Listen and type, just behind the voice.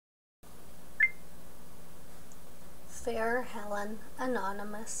Fair Helen,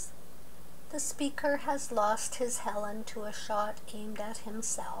 Anonymous. The speaker has lost his Helen to a shot aimed at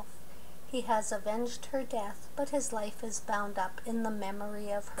himself. He has avenged her death, but his life is bound up in the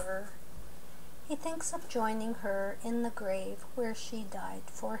memory of her. He thinks of joining her in the grave where she died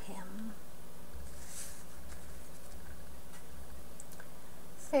for him.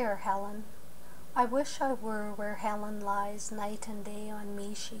 Fair Helen. I wish I were where Helen lies, night and day on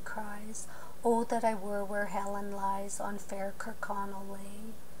me she cries. Oh, that I were where Helen lies, on fair Kirkconnell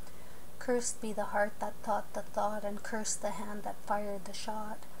lea. Cursed be the heart that thought the thought, and cursed the hand that fired the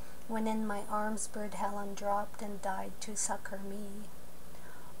shot, when in my arms burd Helen dropped and died to succour me.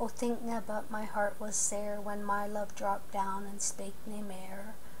 Oh, think na but my heart was sair, when my love dropped down and spake nae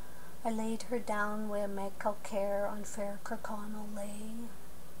mair. I laid her down wi' meikle care, on fair Kirkconnell lea.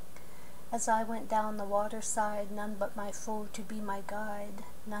 As I went down the water side, none but my foe to be my guide,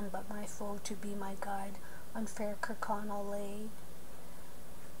 none but my foe to be my guide, on fair Kirkconnell lea.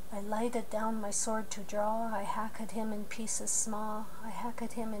 I lighted down my sword to draw, I hacked him in pieces sma', I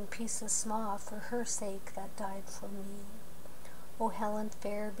hacked him in pieces sma', for her sake that died for me. O Helen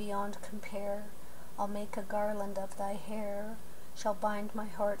fair beyond compare, I'll make a garland of thy hair, shall bind my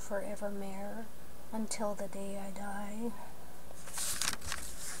heart for evermair, until the day I die.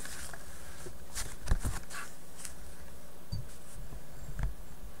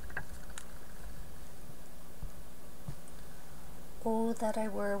 Oh, that I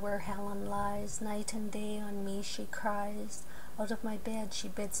were where Helen lies, night and day on me she cries. Out of my bed she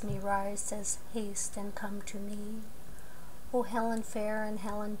bids me rise, says, haste and come to me. O Helen fair and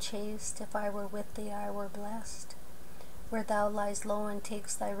Helen chaste, if I were with thee I were blessed, where thou lies low and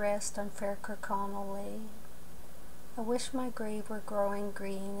takes thy rest, on fair Kirkconnell lea. I wish my grave were growing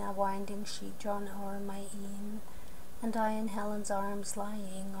green, a winding sheet drawn o'er my een, and I in Helen's arms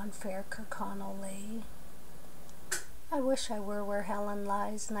lying, on fair Kirkconnell lea. I wish I were where Helen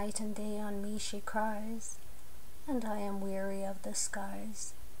lies, night and day on me she cries, and I am weary of the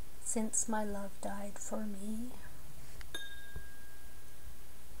skies, since my love died for me.